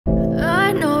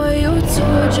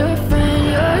told your friend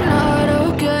you're not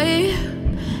okay,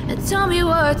 and tell me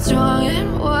what's wrong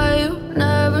and why you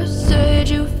never said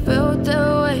you felt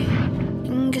that way.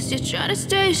 Guess you're trying to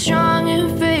stay strong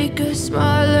and fake a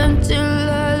smile until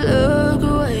I look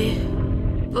away.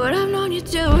 But I've known you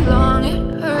too long,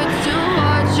 it hurts to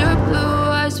watch your blue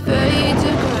eyes fade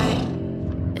to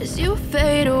gray as you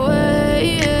fade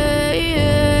away.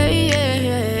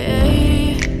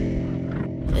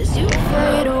 As you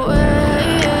fade away.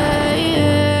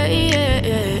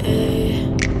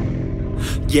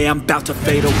 Yeah, I'm about to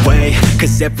fade away,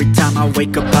 cause every time I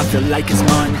wake up I feel like it's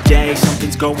Monday.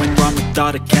 Something's going wrong with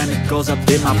all the chemicals up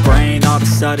in my brain. All of a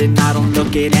sudden I don't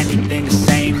look at anything the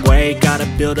same way. Got a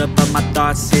buildup of my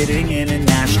thoughts sitting in an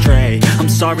ashtray. I'm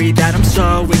sorry that I'm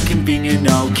so inconvenient,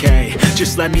 okay.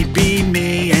 Just let me be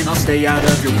me and I'll stay out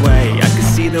of your way. I can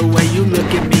see the way you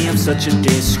look at me, I'm such a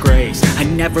disgrace. I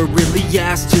never really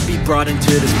asked to be brought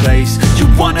into this place. You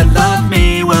wanna love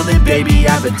me? Well then baby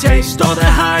I have a taste. All the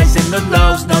highs and the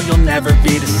lows, no you'll never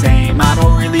be the same. I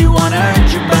don't really wanna hurt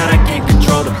you but I can't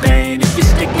control the pain. If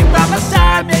you're sticking by my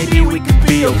side maybe we could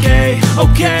be okay.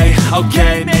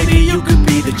 Okay, maybe you could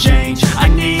be the change I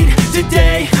need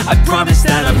today. I promise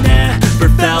that I've never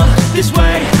felt this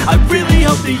way. I really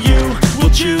hope that you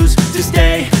will choose to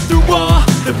stay through all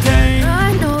the pain.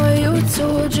 I know you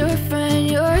told your friend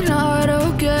you're not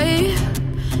okay,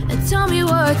 and tell me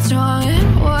what's wrong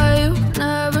and why you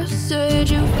never said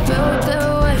you felt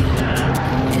that way.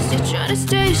 Guess you're trying to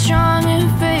stay strong and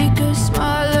fake a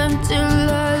smile until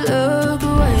I look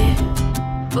away.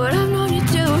 But I've known you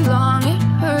too long, it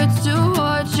hurts to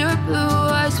watch your blue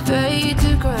eyes fade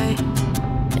to gray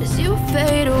as you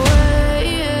fade away.